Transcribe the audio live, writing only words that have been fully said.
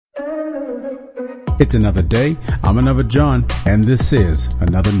It's another day. I'm another John, and this is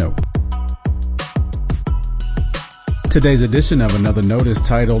Another Note. Today's edition of Another Note is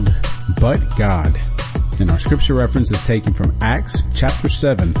titled, But God. And our scripture reference is taken from Acts chapter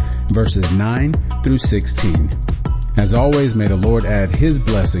 7, verses 9 through 16. As always, may the Lord add His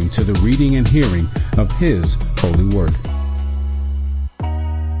blessing to the reading and hearing of His holy word.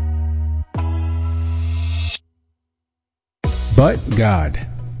 But God.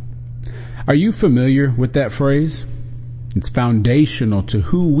 Are you familiar with that phrase? It's foundational to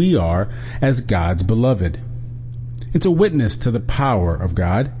who we are as God's beloved. It's a witness to the power of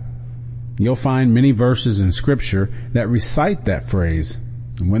God. You'll find many verses in Scripture that recite that phrase.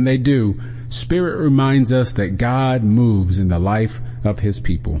 And when they do, Spirit reminds us that God moves in the life of His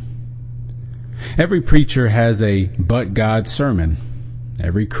people. Every preacher has a but God sermon.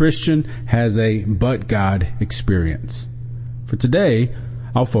 Every Christian has a but God experience. For today,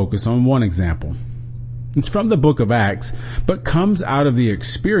 I'll focus on one example. It's from the book of Acts, but comes out of the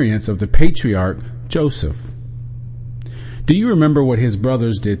experience of the patriarch Joseph. Do you remember what his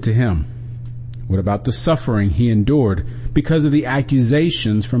brothers did to him? What about the suffering he endured because of the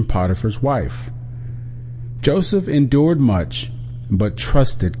accusations from Potiphar's wife? Joseph endured much, but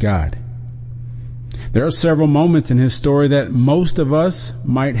trusted God. There are several moments in his story that most of us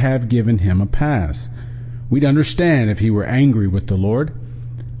might have given him a pass. We'd understand if he were angry with the Lord,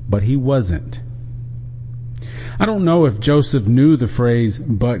 but he wasn't. I don't know if Joseph knew the phrase,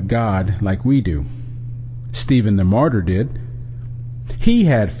 but God, like we do. Stephen the martyr did. He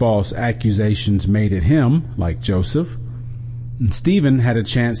had false accusations made at him, like Joseph. And Stephen had a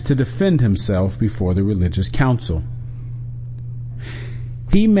chance to defend himself before the religious council.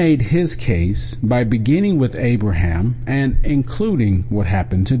 He made his case by beginning with Abraham and including what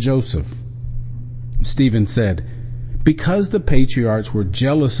happened to Joseph. Stephen said, because the patriarchs were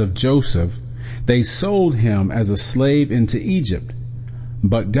jealous of Joseph, they sold him as a slave into Egypt.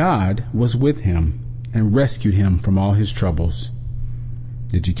 But God was with him and rescued him from all his troubles.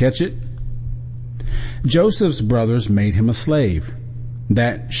 Did you catch it? Joseph's brothers made him a slave.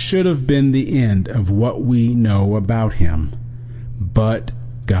 That should have been the end of what we know about him. But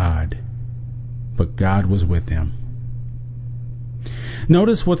God was with him.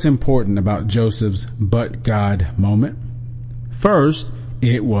 Notice what's important about Joseph's but God moment. First,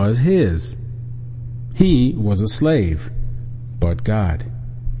 it was his. He was a slave, but God.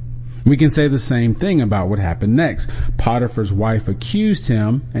 We can say the same thing about what happened next. Potiphar's wife accused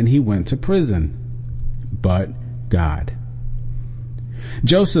him and he went to prison, but God.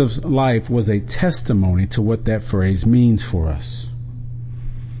 Joseph's life was a testimony to what that phrase means for us.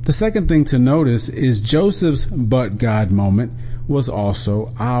 The second thing to notice is Joseph's but God moment was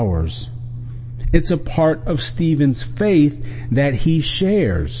also ours. It's a part of Stephen's faith that he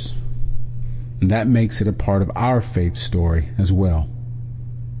shares. And that makes it a part of our faith story as well.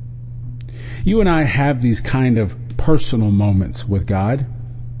 You and I have these kind of personal moments with God.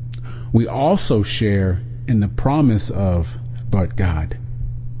 We also share in the promise of but God.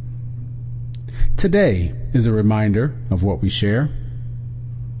 Today is a reminder of what we share.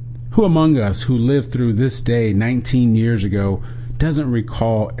 Who among us who lived through this day 19 years ago doesn't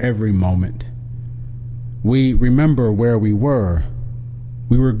recall every moment? We remember where we were.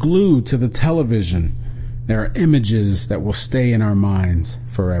 We were glued to the television. There are images that will stay in our minds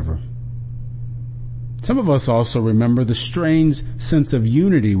forever. Some of us also remember the strange sense of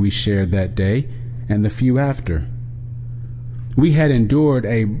unity we shared that day and the few after. We had endured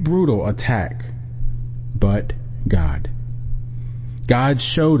a brutal attack, but God. God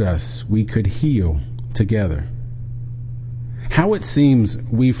showed us we could heal together. How it seems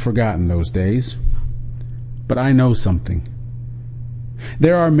we've forgotten those days, but I know something.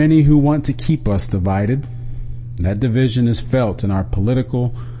 There are many who want to keep us divided. That division is felt in our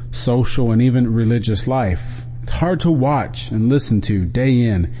political, social, and even religious life. It's hard to watch and listen to day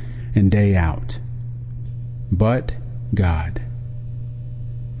in and day out. But God.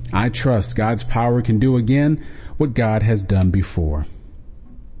 I trust God's power can do again what God has done before.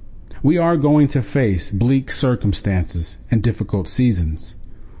 We are going to face bleak circumstances and difficult seasons.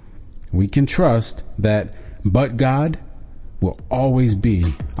 We can trust that but God will always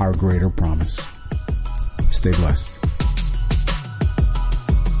be our greater promise. Stay blessed.